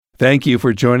Thank you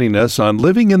for joining us on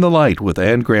Living in the Light with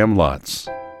Anne Graham Lotz.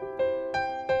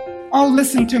 Oh,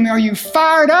 listen to me. Are you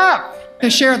fired up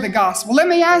to share the gospel? Let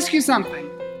me ask you something.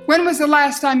 When was the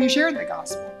last time you shared the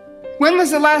gospel? When was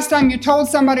the last time you told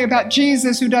somebody about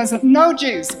Jesus who doesn't know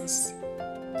Jesus?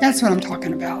 That's what I'm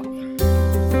talking about.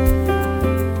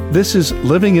 This is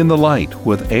Living in the Light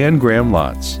with Anne Graham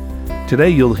Lotz.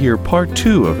 Today you'll hear part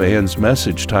 2 of Anne's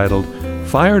message titled,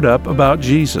 Fired Up About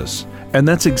Jesus. And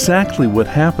that's exactly what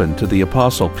happened to the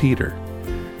Apostle Peter.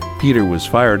 Peter was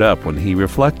fired up when he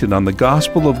reflected on the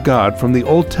gospel of God from the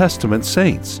Old Testament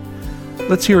saints.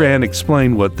 Let's hear Anne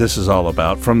explain what this is all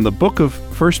about from the book of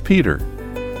 1 Peter.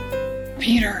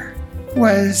 Peter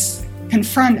was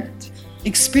confronted,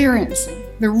 experiencing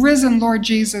the risen Lord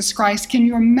Jesus Christ. Can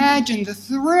you imagine the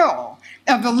thrill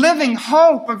of the living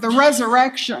hope of the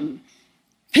resurrection?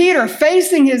 Peter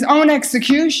facing his own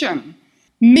execution,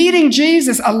 meeting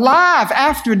Jesus alive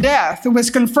after death. It was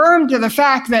confirmed to the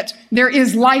fact that there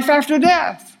is life after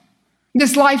death.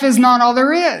 This life is not all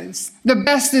there is. The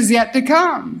best is yet to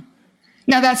come.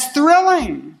 Now that's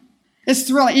thrilling. It's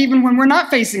thrilling even when we're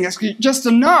not facing it, just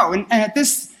to know. And at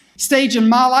this stage in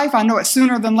my life, I know it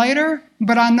sooner than later,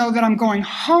 but I know that I'm going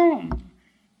home,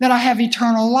 that I have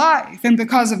eternal life. And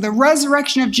because of the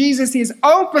resurrection of Jesus, He has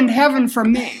opened heaven for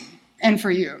me and for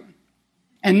you.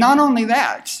 And not only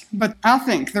that, but I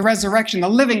think the resurrection, the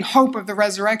living hope of the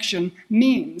resurrection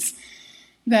means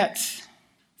that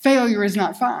failure is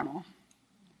not final,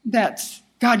 that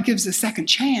God gives a second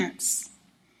chance.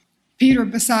 Peter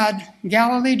beside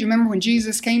Galilee, do you remember when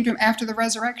Jesus came to him after the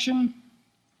resurrection?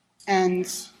 And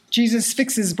Jesus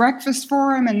fixes breakfast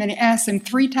for him, and then He asks him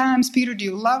 3 times, Peter, do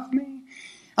you love me?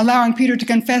 Allowing Peter to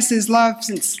confess his love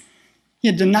since he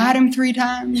had denied Him 3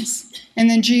 times. And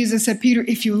then Jesus said, Peter,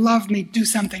 if you love me, do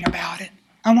something about it.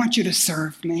 I want you to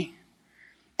serve me.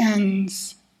 And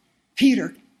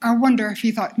Peter, I wonder if he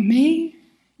thought, me?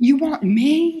 You want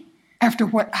me? After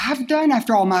what I've done,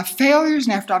 after all my failures,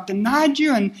 and after I've denied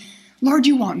you, and Lord,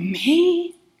 you want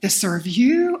me to serve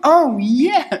you? Oh,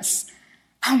 yes,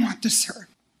 I want to serve.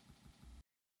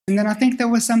 And then I think there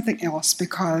was something else,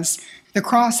 because the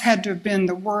cross had to have been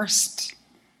the worst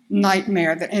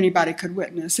nightmare that anybody could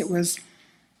witness. It was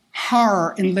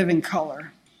horror in living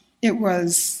color. It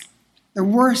was the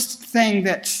worst thing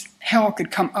that hell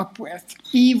could come up with.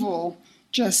 Evil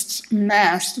just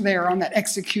massed there on that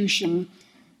execution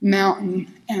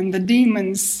mountain, and the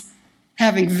demons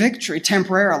having victory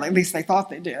temporarily, at least they thought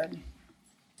they did.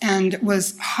 And it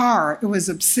was horror, it was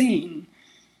obscene,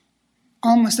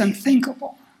 almost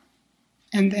unthinkable.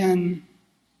 And then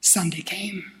Sunday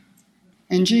came.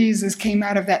 And Jesus came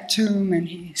out of that tomb, and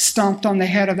He stomped on the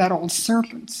head of that old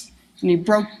serpent, and He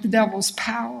broke the devil's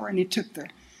power, and He took the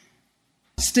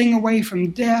sting away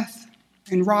from death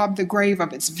and robbed the grave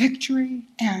of its victory.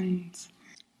 And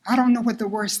I don't know what the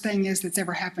worst thing is that's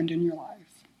ever happened in your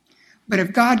life. But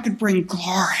if God could bring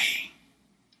glory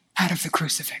out of the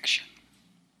crucifixion,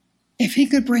 if He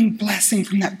could bring blessing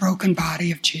from that broken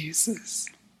body of Jesus,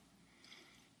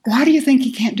 why do you think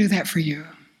He can't do that for you?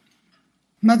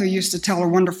 Mother used to tell a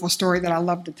wonderful story that I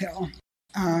love to tell.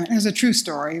 It was a true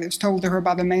story. It was told to her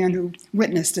by the man who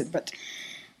witnessed it. But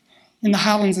in the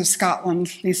Highlands of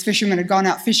Scotland, these fishermen had gone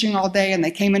out fishing all day, and they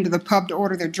came into the pub to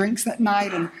order their drinks that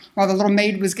night. And while the little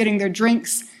maid was getting their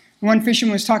drinks, one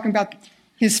fisherman was talking about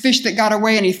his fish that got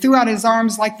away, and he threw out his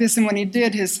arms like this, and when he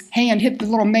did, his hand hit the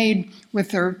little maid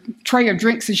with her tray of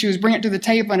drinks as she was bringing it to the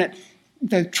table, and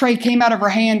the tray came out of her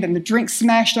hand, and the drink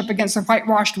smashed up against the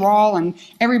whitewashed wall, and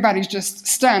everybody's just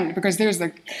stunned because there's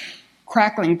the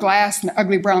crackling glass and the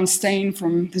ugly brown stain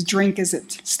from the drink as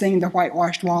it stained the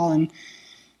whitewashed wall. And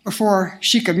before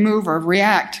she could move or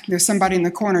react, there's somebody in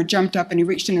the corner jumped up, and he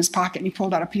reached in his pocket, and he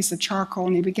pulled out a piece of charcoal,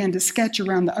 and he began to sketch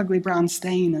around the ugly brown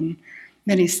stain, and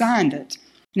then he signed it.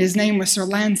 And his name was Sir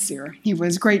Landseer. He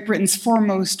was Great Britain's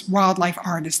foremost wildlife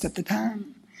artist at the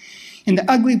time. And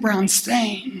the ugly brown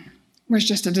stain was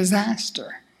just a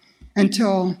disaster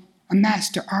until a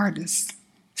master artist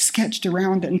sketched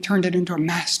around it and turned it into a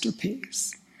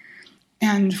masterpiece.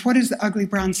 And what is the ugly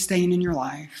brown stain in your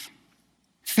life?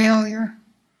 Failure.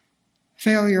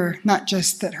 Failure not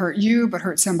just that hurt you, but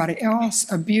hurt somebody else.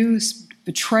 Abuse,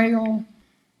 betrayal,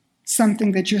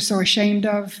 something that you're so ashamed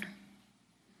of.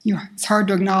 It's hard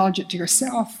to acknowledge it to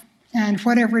yourself. And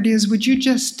whatever it is, would you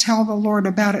just tell the Lord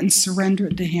about it and surrender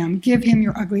it to Him? Give Him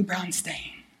your ugly brown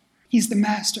stain. He's the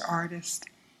master artist,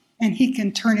 and He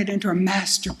can turn it into a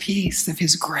masterpiece of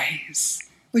His grace.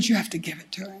 But you have to give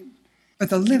it to Him. But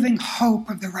the living hope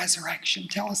of the resurrection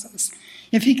tells us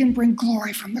if He can bring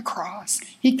glory from the cross,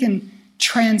 He can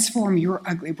transform your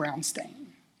ugly brown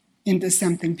stain into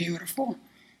something beautiful.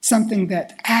 something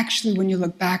that actually, when you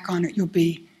look back on it, you'll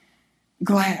be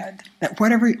glad that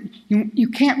whatever, you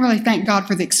can't really thank God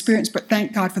for the experience, but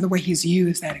thank God for the way he's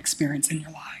used that experience in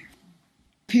your life.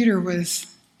 Peter was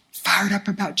fired up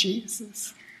about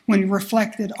Jesus when he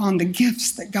reflected on the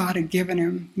gifts that God had given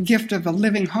him, the gift of a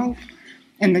living hope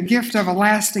and the gift of a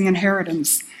lasting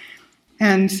inheritance.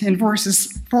 And in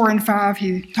verses 4 and 5,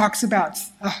 he talks about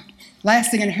a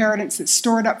lasting inheritance that's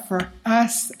stored up for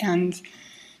us. And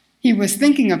he was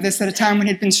thinking of this at a time when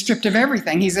he'd been stripped of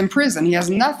everything. He's in prison. He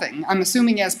has nothing. I'm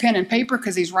assuming he has pen and paper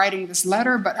because he's writing this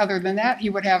letter. But other than that,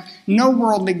 he would have no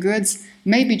worldly goods,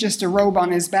 maybe just a robe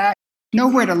on his back,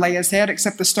 nowhere to lay his head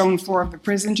except the stone floor of the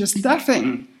prison, just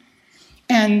nothing.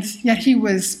 And yet he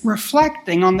was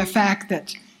reflecting on the fact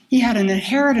that he had an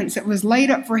inheritance that was laid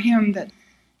up for him that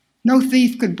no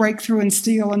thief could break through and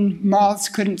steal, and moths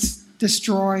couldn't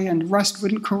destroy, and rust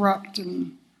wouldn't corrupt,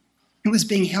 and it was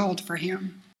being held for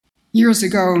him. Years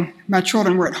ago, my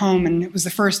children were at home, and it was the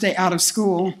first day out of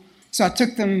school, so I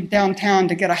took them downtown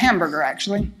to get a hamburger,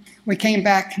 actually. We came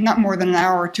back not more than an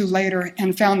hour or two later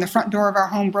and found the front door of our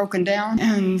home broken down,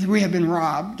 and we had been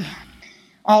robbed.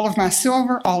 All of my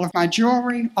silver, all of my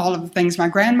jewelry, all of the things my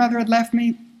grandmother had left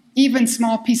me, even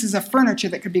small pieces of furniture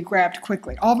that could be grabbed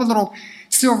quickly. All the little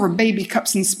silver baby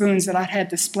cups and spoons that I'd had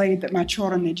displayed that my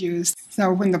children had used.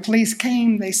 So when the police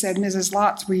came, they said, Mrs.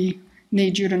 Lotz, we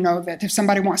need you to know that if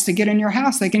somebody wants to get in your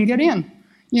house, they can get in.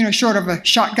 Short of a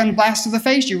shotgun blast to the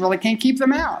face, you really can't keep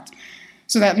them out.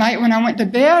 So that night when I went to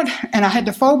bed and I had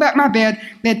to fold back my bed,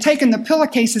 they had taken the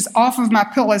pillowcases off of my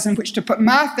pillows in which to put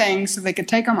my things so they could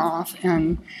take them off.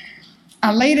 And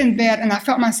I laid in bed and I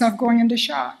felt myself going into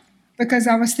shock because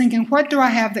I was thinking, what do I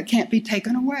have that can't be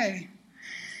taken away?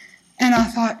 And I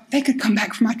thought, they could come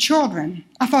back for my children.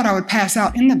 I thought I would pass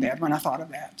out in the bed when I thought of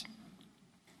that.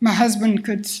 My husband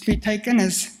could be taken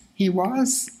as he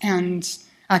was, and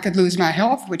I could lose my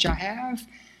health, which I have.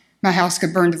 My house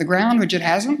could burn to the ground, which it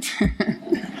hasn't.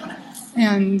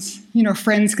 And,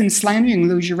 friends can slander you and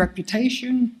lose your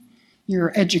reputation.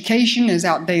 Your education is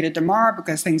outdated tomorrow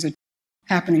because things are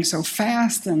happening so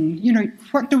fast. And,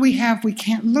 what do we have we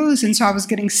can't lose? And so I was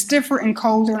getting stiffer and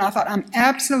colder, and I thought, I'm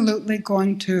absolutely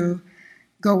going to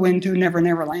go into Never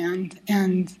Never Land.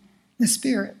 And the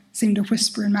Spirit seemed to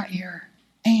whisper in my ear,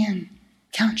 Anne,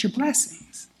 count your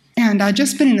blessings. And I'd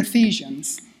just been in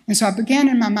Ephesians. And so I began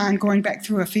in my mind going back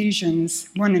through Ephesians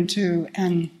 1 and 2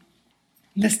 and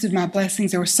listed my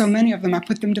blessings. There were so many of them, I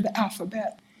put them to the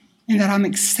alphabet. And that I'm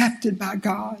accepted by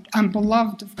God. I'm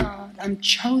beloved of God. I'm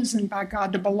chosen by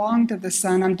God to belong to the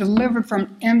Son. I'm delivered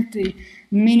from empty,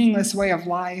 meaningless way of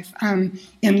life. I'm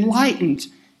enlightened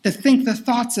to think the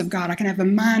thoughts of God. I can have the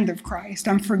mind of Christ.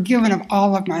 I'm forgiven of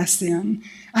all of my sin.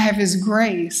 I have His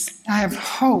grace. I have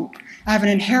hope. I have an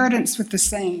inheritance with the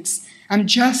saints. I'm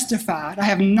justified. I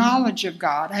have knowledge of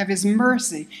God. I have His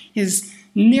mercy, His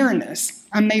nearness.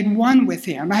 I'm made one with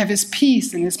Him. I have His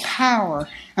peace and His power.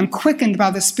 I'm quickened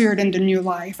by the Spirit into new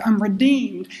life. I'm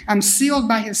redeemed. I'm sealed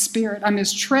by His Spirit. I'm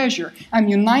His treasure. I'm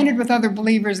united with other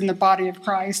believers in the body of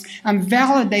Christ. I'm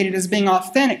validated as being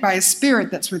authentic by His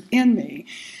Spirit that's within me.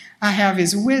 I have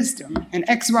His wisdom. And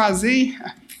XYZ,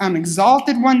 I'm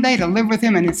exalted one day to live with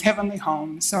Him in His heavenly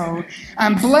home. So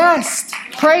I'm blessed.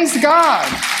 Praise God.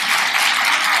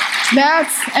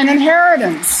 That's an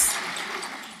inheritance.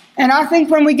 And I think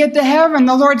when we get to heaven,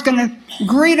 the Lord's going to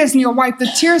greet us, and He'll wipe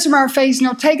the tears from our face, and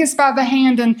He'll take us by the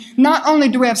hand. And not only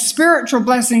do we have spiritual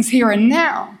blessings here and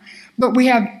now, but we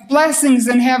have blessings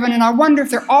in heaven. And I wonder if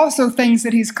there are also things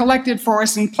that He's collected for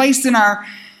us and placed in our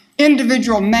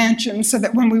individual mansions so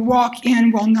that when we walk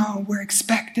in, we'll know we're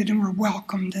expected and we're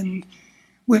welcomed and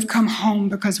we've come home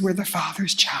because we're the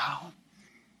Father's child.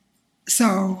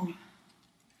 So,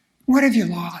 what have you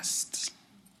lost?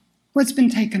 What's been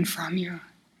taken from you?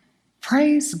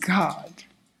 Praise God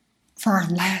for our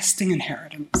lasting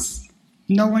inheritance.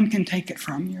 No one can take it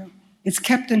from you. It's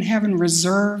kept in heaven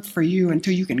reserved for you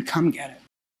until you can come get it.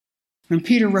 When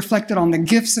Peter reflected on the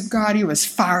gifts of God, he was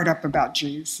fired up about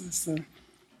Jesus, the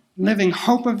living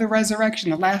hope of the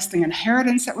resurrection, the lasting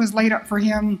inheritance that was laid up for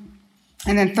him.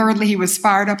 And then thirdly, he was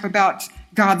fired up about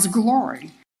God's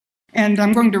glory. And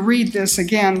I'm going to read this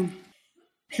again.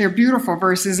 They're beautiful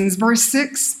verses. In verse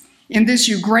 6, in this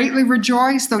you greatly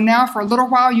rejoice, though now for a little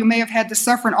while you may have had to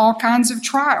suffer in all kinds of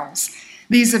trials.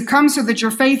 These have come so that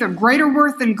your faith of greater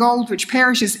worth than gold, which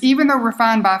perishes even though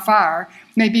refined by fire,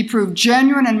 may be proved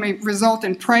genuine and may result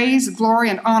in praise, glory,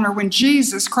 and honor when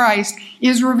Jesus Christ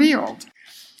is revealed.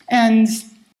 And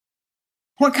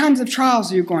what kinds of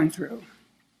trials are you going through?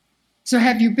 So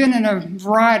have you been in a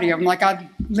variety of them, like I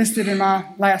listed in my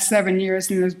last 7 years,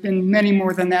 and there's been many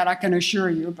more than that, I can assure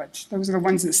you, but those are the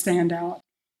ones that stand out.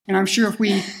 And I'm sure if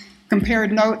we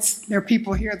compared notes, there are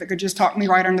people here that could just talk me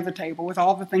right under the table with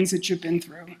all the things that you've been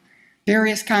through.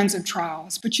 Various kinds of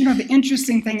trials. But the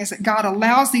interesting thing is that God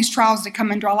allows these trials to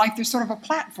come into our life. They're sort of a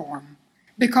platform.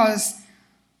 Because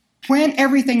when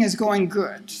everything is going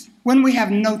good, when we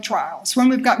have no trials, when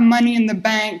we've got money in the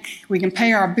bank, we can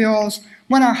pay our bills,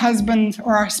 when our husband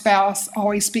or our spouse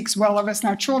always speaks well of us, and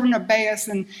our children obey us,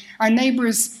 and our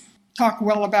neighbors talk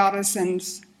well about us, and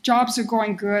jobs are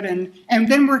going good, and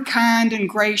then we're kind and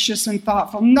gracious and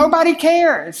thoughtful. Nobody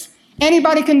cares.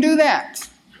 Anybody can do that.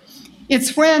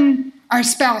 It's when our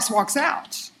spouse walks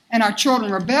out and our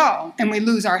children rebel and we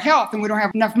lose our health and we don't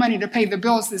have enough money to pay the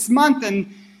bills this month,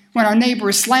 and when our neighbor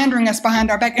is slandering us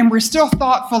behind our back and we're still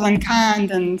thoughtful and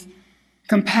kind and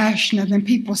compassionate, and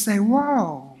people say,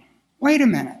 whoa, wait a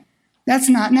minute, that's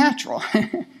not natural.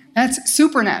 That's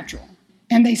supernatural.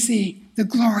 And they see the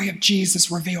glory of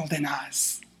Jesus revealed in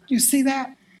us. Do you see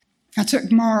that? I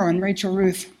took Mara and Rachel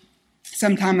Ruth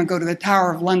some time ago to the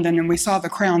Tower of London, and we saw the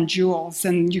crown jewels,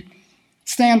 and you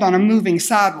stand on a moving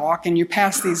sidewalk and you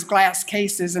pass these glass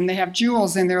cases and they have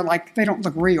jewels in there like they don't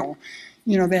look real.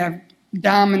 They have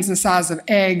diamonds the size of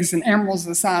eggs and emeralds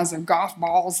the size of golf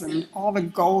balls and all the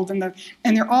gold, and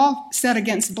they're all set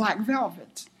against black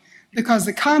velvet, because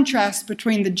the contrast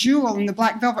between the jewel and the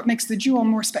black velvet makes the jewel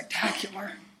more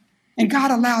spectacular. And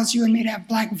God allows you and me to have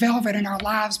black velvet in our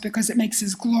lives because it makes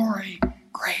his glory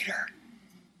greater.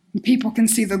 And people can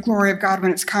see the glory of God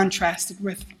when it's contrasted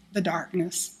with the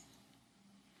darkness.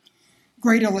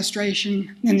 Great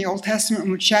illustration in the Old Testament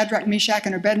when Shadrach, Meshach,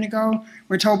 and Abednego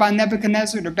were told by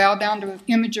Nebuchadnezzar to bow down to an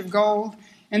image of gold.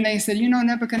 And they said,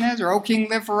 Nebuchadnezzar, O king,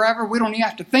 live forever. We don't even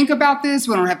have to think about this.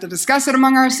 We don't have to discuss it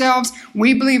among ourselves.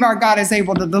 We believe our God is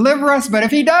able to deliver us, but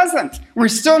if he doesn't, we're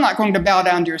still not going to bow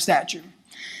down to your statue.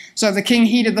 So the king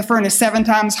heated the furnace 7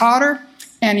 times hotter,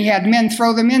 and he had men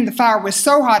throw them in. The fire was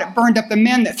so hot it burned up the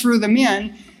men that threw them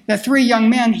in. The 3 young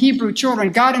men, Hebrew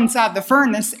children, got inside the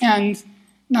furnace, and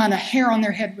not a hair on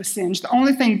their head was singed. The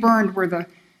only thing burned were the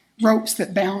ropes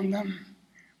that bound them.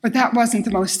 But that wasn't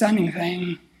the most stunning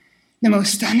thing. The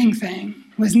most stunning thing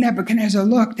was Nebuchadnezzar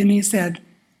looked and he said,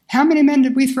 how many men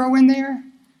did we throw in there?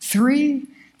 3?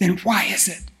 Then why is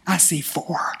it I see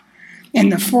 4?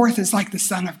 And the 4th is like the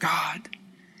Son of God.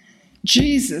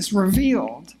 Jesus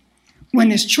revealed when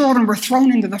his children were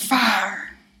thrown into the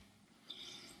fire.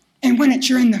 And when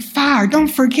you're in the fire, don't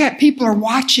forget people are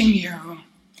watching you.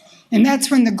 And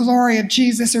that's when the glory of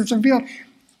Jesus is revealed.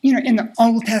 In the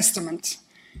Old Testament,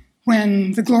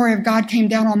 when the glory of God came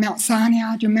down on Mount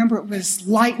Sinai, do you remember it was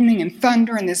lightning and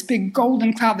thunder and this big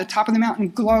golden cloud, the top of the mountain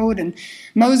glowed, and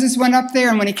Moses went up there,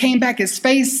 and when he came back, his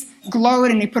face glowed,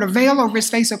 and he put a veil over his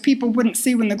face so people wouldn't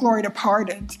see when the glory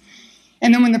departed.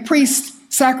 And then when the priests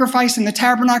sacrificed in the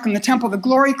tabernacle and the temple, the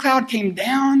glory cloud came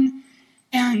down,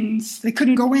 and they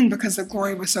couldn't go in because the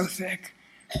glory was so thick.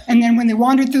 And then when they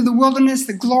wandered through the wilderness,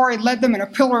 the glory led them in a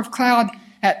pillar of cloud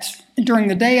during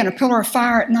the day and a pillar of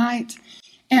fire at night.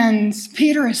 And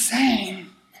Peter is saying,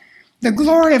 the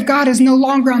glory of God is no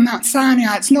longer on Mount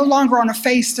Sinai. It's no longer on a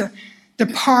face to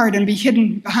depart and be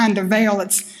hidden behind a veil.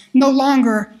 It's no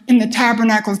longer in the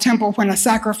tabernacle temple when a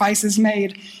sacrifice is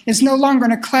made. It's no longer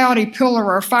in a cloudy pillar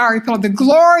or a fiery pillar. The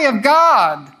glory of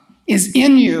God is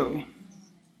in you.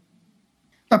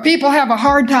 But people have a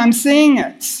hard time seeing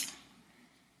it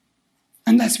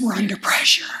unless we're under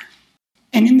pressure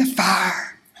and in the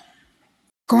fire,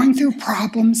 going through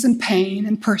problems and pain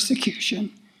and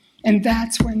persecution. And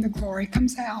that's when the glory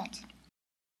comes out.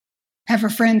 I have a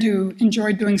friend who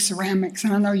enjoyed doing ceramics,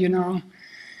 and I know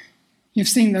you've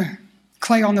seen the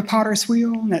clay on the potter's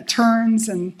wheel, and it turns,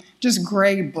 and just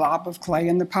gray blob of clay,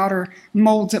 and the potter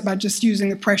molds it by just using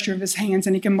the pressure of his hands,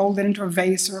 and he can mold it into a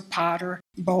vase or a pot or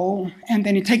bowl, and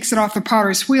then he takes it off the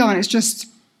potter's wheel, and it's just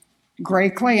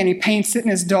gray clay, and he paints it,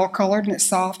 and it's dull-colored, and it's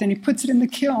soft, and he puts it in the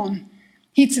kiln,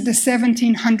 heats it to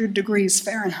 1,700 degrees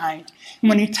Fahrenheit. And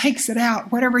when he takes it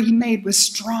out, whatever he made was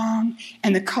strong,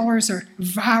 and the colors are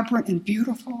vibrant and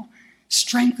beautiful,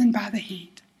 strengthened by the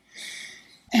heat.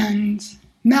 And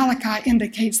Malachi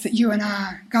indicates that you and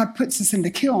I, God puts us in the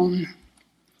kiln,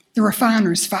 the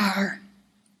refiner's fire.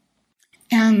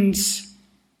 And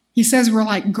he says we're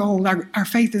like gold. Our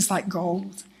faith is like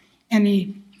gold. And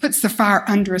he puts the fire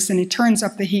under us and he turns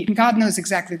up the heat. And God knows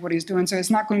exactly what he's doing. So it's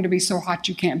not going to be so hot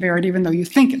you can't bear it, even though you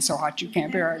think it's so hot you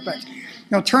can't bear it. But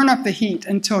he'll turn up the heat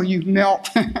until you melt.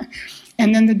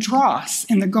 And then the dross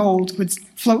in the gold would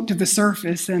float to the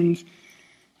surface, and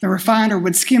the refiner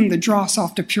would skim the dross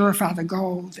off to purify the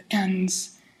gold. And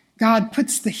God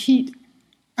puts the heat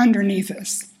underneath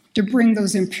us to bring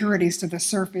those impurities to the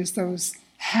surface, those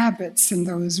habits and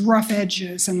those rough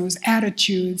edges and those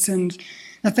attitudes and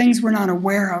the things we're not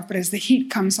aware of, but as the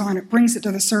heat comes on, it brings it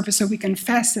to the surface so we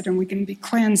confess it and we can be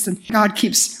cleansed. And God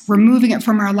keeps removing it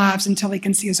from our lives until he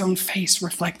can see his own face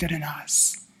reflected in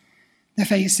us. The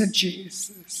face of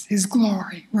Jesus, his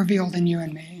glory revealed in you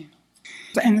and me.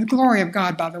 And the glory of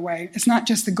God, by the way, it's not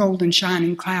just the golden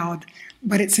shining cloud,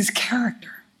 but it's his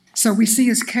character. So we see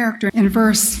his character in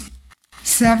verse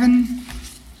 7.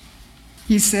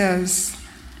 He says,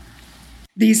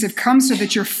 these have come so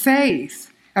that your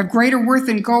faith, of greater worth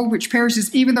than gold which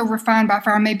perishes, even though refined by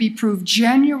fire, may be proved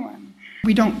genuine.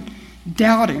 We don't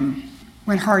doubt him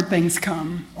when hard things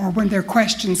come or when there are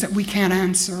questions that we can't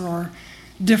answer or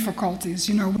difficulties.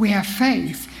 We have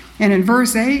faith. And in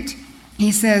verse 8,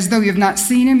 he says, though you have not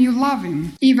seen him, you love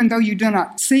him. Even though you do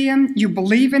not see him, you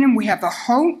believe in him. We have the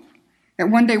hope that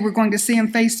one day we're going to see him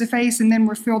face to face, and then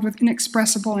we're filled with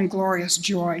inexpressible and glorious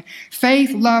joy.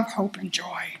 Faith, love, hope, and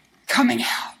joy coming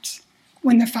out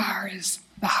when the fire is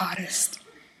the hottest.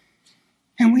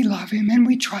 And we love him, and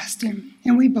we trust him,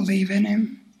 and we believe in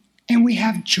him, and we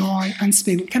have joy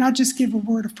unspeakable. Can I just give a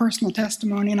word of personal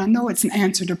testimony? And I know it's an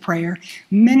answer to prayer.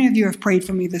 Many of you have prayed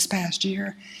for me this past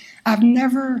year. I've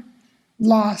never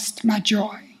lost my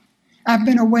joy. I've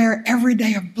been aware every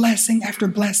day of blessing after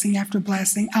blessing after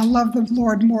blessing. I love the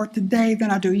Lord more today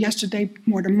than I do yesterday,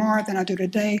 more tomorrow than I do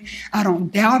today. I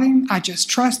don't doubt him. I just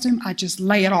trust him. I just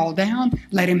lay it all down,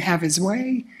 let him have his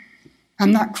way.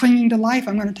 I'm not clinging to life,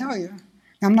 I'm going to tell you.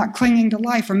 I'm not clinging to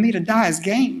life. For me to die is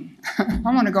gain. I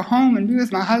want to go home and be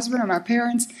with my husband and my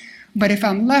parents. But if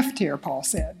I'm left here, Paul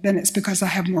said, then it's because I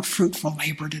have more fruitful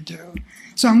labor to do.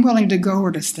 So I'm willing to go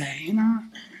or to stay,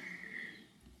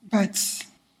 But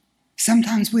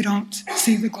sometimes we don't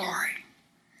see the glory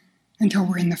until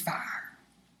we're in the fire.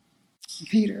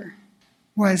 Peter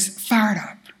was fired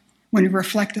up when he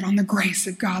reflected on the grace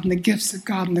of God and the gifts of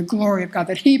God and the glory of God,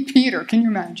 that he, Peter, can you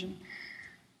imagine,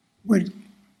 would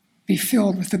be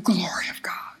filled with the glory of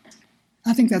God.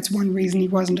 I think that's one reason he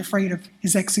wasn't afraid of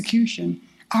his execution.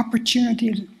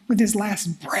 Opportunity with his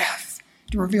last breath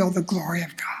to reveal the glory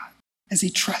of God as he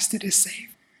trusted his Savior.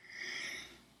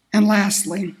 And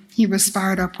lastly, he was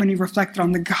fired up when he reflected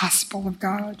on the gospel of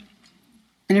God.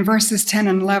 And in verses 10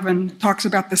 and 11, it talks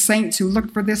about the saints who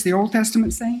looked for this, the Old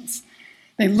Testament saints.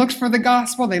 They looked for the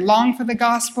gospel, they longed for the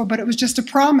gospel, but it was just a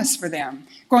promise for them.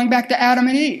 Going back to Adam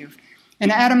and Eve.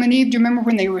 And Adam and Eve, do you remember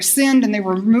when they were sinned and they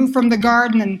were removed from the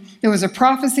garden, and there was a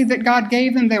prophecy that God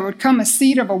gave them, there would come a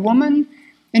seed of a woman.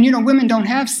 And women don't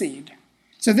have seed.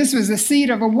 So this was the seed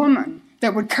of a woman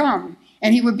that would come.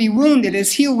 And he would be wounded,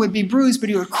 his heel would be bruised, but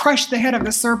he would crush the head of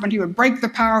the serpent, he would break the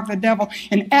power of the devil.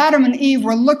 And Adam and Eve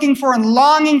were looking for and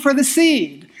longing for the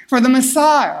seed, for the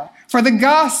Messiah, for the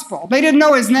gospel. They didn't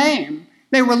know his name.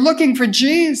 They were looking for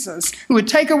Jesus, who would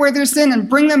take away their sin and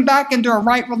bring them back into a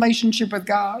right relationship with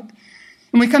God.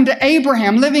 And we come to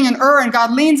Abraham living in Ur, and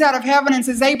God leans out of heaven and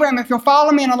says, Abraham, if you'll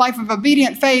follow me in a life of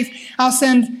obedient faith, I'll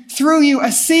send through you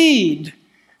a seed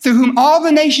through whom all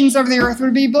the nations of the earth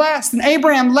would be blessed. And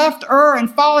Abraham left Ur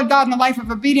and followed God in a life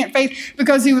of obedient faith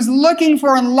because he was looking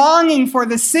for and longing for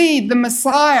the seed, the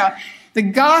Messiah, the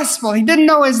gospel. He didn't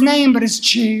know his name, but it's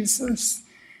Jesus.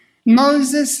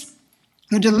 Moses,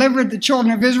 who delivered the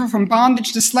children of Israel from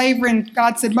bondage to slavery, and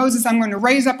God said, Moses, I'm going to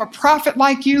raise up a prophet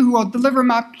like you who will deliver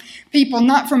my people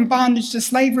not from bondage to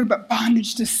slavery, but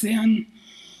bondage to sin.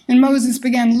 And Moses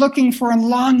began looking for and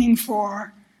longing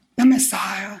for the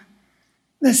Messiah,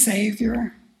 the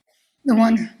Savior, the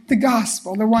one, the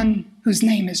gospel, the one whose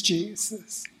name is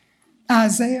Jesus.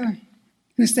 Isaiah,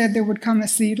 who said there would come a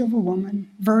seed of a woman,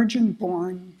 virgin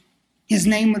born. His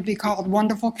name would be called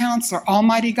Wonderful Counselor,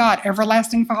 Almighty God,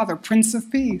 Everlasting Father, Prince of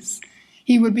Peace.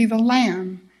 He would be the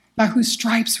Lamb by whose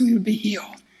stripes we would be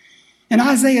healed. And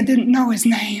Isaiah didn't know his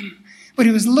name, but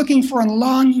he was looking for and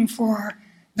longing for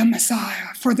the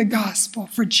Messiah, for the gospel,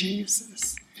 for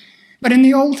Jesus. But in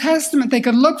the Old Testament, they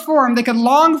could look for him, they could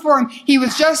long for him. He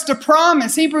was just a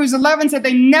promise. Hebrews 11 said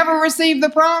they never received the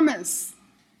promise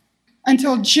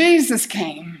until Jesus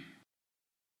came.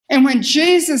 And when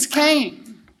Jesus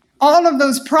came, all of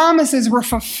those promises were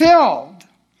fulfilled.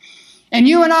 And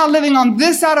you and I living on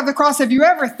this side of the cross, have you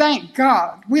ever thanked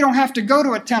God? We don't have to go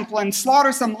to a temple and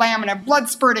slaughter some lamb and have blood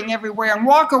spurting everywhere and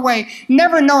walk away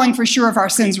never knowing for sure if our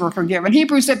sins were forgiven.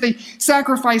 Hebrews said they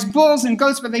sacrificed bulls and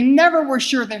goats, but they never were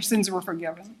sure their sins were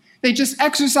forgiven. They just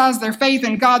exercised their faith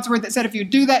in God's word that said, if you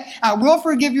do that, I will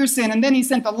forgive your sin. And then he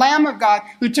sent the Lamb of God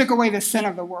who took away the sin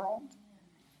of the world.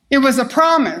 It was a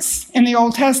promise in the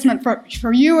Old Testament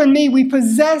for you and me. We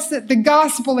possess it. The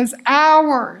gospel is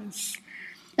ours.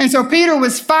 And so Peter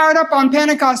was fired up on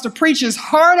Pentecost to preach his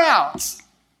heart out,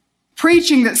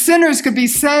 preaching that sinners could be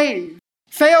saved,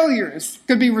 failures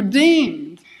could be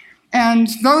redeemed, And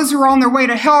those who were on their way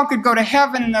to hell could go to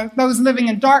heaven, and those living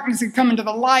in darkness could come into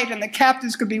the light, and the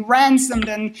captives could be ransomed.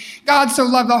 And God so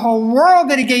loved the whole world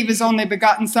that he gave his only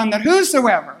begotten Son, that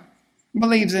whosoever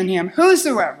believes in him,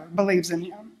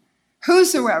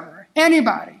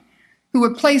 anybody who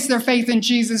would place their faith in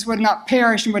Jesus would not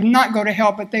perish and would not go to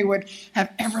hell, but they would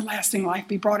have everlasting life,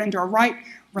 be brought into a right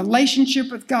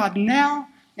relationship with God now,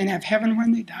 and have heaven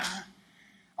when they die.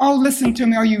 Oh, listen to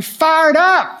me. Are you fired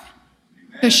up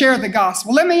to share the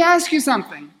gospel? Let me ask you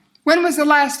something. When was the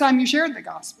last time you shared the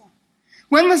gospel?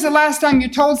 When was the last time you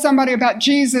told somebody about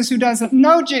Jesus who doesn't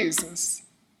know Jesus?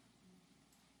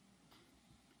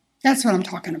 That's what I'm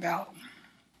talking about.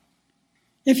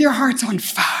 If your heart's on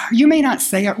fire, you may not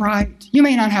say it right. You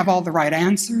may not have all the right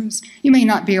answers. You may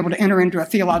not be able to enter into a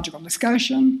theological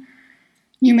discussion.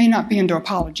 You may not be into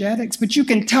apologetics, but you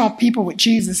can tell people what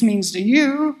Jesus means to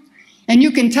you, and you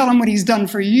can tell them what he's done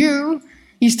for you.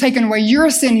 He's taken away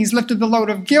your sin. He's lifted the load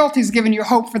of guilt. He's given you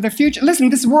hope for the future. Listen,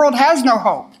 this world has no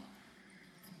hope.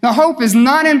 The hope is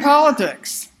not in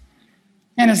politics,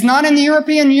 and it's not in the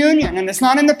European Union, and it's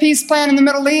not in the peace plan in the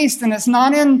Middle East, and it's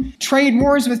not in trade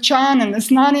wars with China, and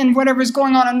it's not in whatever's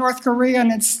going on in North Korea,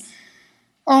 and it's,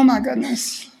 oh my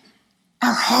goodness,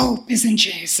 our hope is in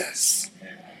Jesus.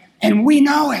 And we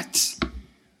know it.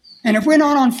 And if we're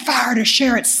not on fire to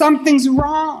share it, something's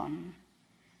wrong.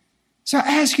 So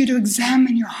I ask you to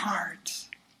examine your heart.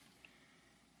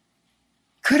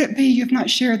 Could it be you've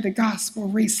not shared the gospel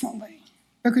recently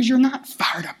because you're not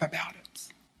fired up about it?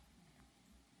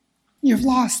 You've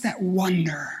lost that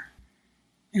wonder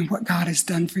in what God has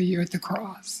done for you at the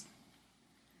cross.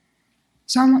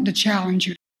 So I want to challenge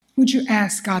you. Would you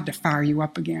ask God to fire you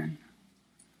up again?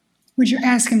 Would you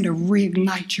ask him to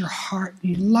reignite your heart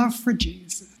and love for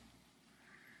Jesus?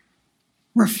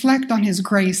 Reflect on his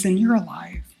grace in your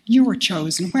life. You were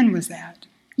chosen. When was that?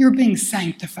 You're being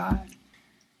sanctified.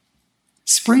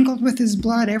 Sprinkled with his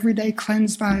blood every day,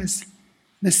 cleansed by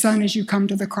the sun as you come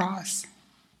to the cross,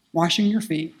 washing your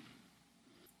feet.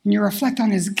 And you reflect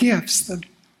on his gifts, the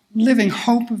living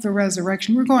hope of the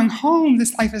resurrection. We're going home.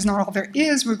 This life is not all there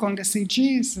is. We're going to see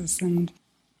Jesus and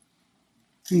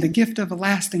the gift of a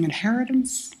lasting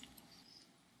inheritance,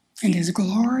 and his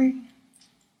glory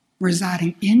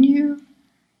residing in you,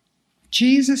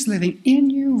 Jesus living in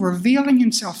you, revealing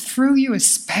himself through you,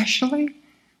 especially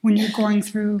when you're going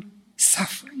through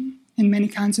suffering and many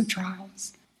kinds of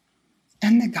trials,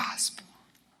 and the gospel.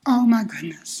 Oh my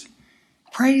goodness.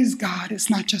 Praise God, it's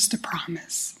not just a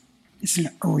promise. It's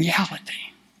a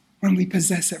reality when we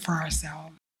possess it for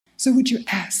ourselves. So would you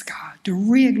ask God to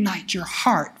reignite your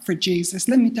heart for Jesus?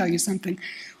 Let me tell you something.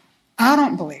 I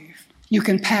don't believe you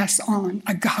can pass on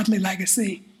a godly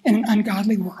legacy in an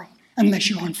ungodly world unless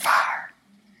you're on fire.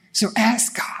 So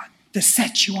ask God to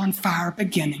set you on fire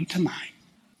beginning tonight.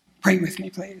 Pray with me,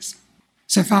 please.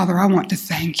 So, Father, I want to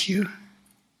thank you.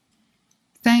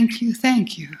 Thank you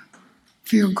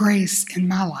for your grace in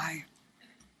my life,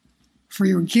 for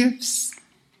your gifts,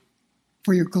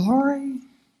 for your glory,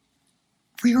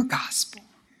 for your gospel.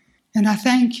 And I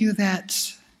thank you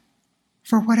that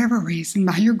for whatever reason,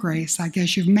 by your grace, I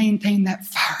guess you've maintained that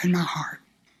fire in my heart.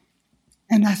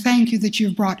 And I thank you that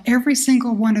you've brought every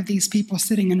single one of these people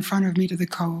sitting in front of me to the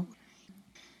code,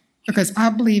 because I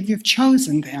believe you've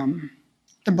chosen them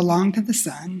to belong to the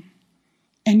Son,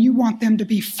 and you want them to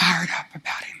be fired up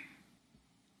about him.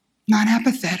 Not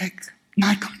apathetic,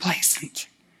 not complacent,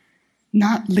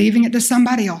 not leaving it to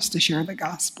somebody else to share the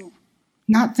gospel.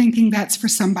 Not thinking that's for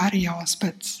somebody else,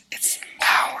 but it's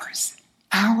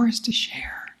ours to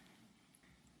share.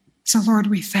 So, Lord,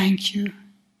 we thank you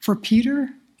for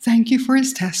Peter. Thank you for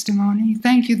his testimony.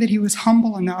 Thank you that he was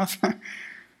humble enough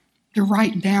to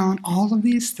write down all of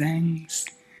these things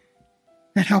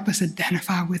that help us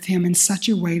identify with him in such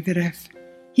a way that if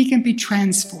he can be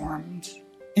transformed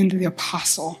into the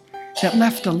apostle that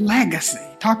left a legacy,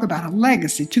 talk about a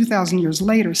legacy, 2,000 years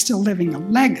later, still living a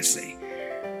legacy.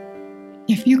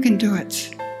 If you can do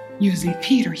it using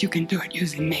Peter, you can do it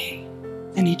using me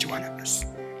and each one of us.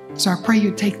 So I pray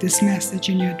you'd take this message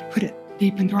and you'd put it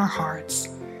deep into our hearts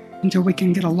until we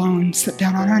can get alone, sit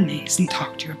down on our knees and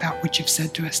talk to you about what you've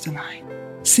said to us tonight.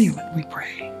 Seal it, we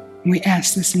pray. And we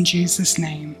ask this in Jesus'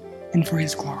 name and for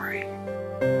his glory.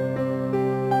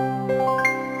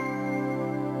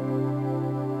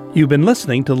 You've been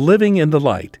listening to Living in the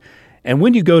Light. And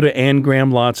when you go to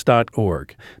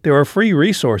AnnGrahamLotz.org, there are free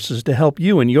resources to help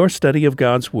you in your study of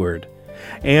God's Word.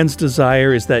 Ann's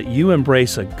desire is that you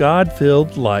embrace a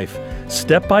God-filled life,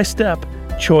 step by step,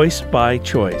 choice by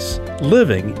choice,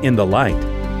 living in the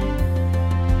light.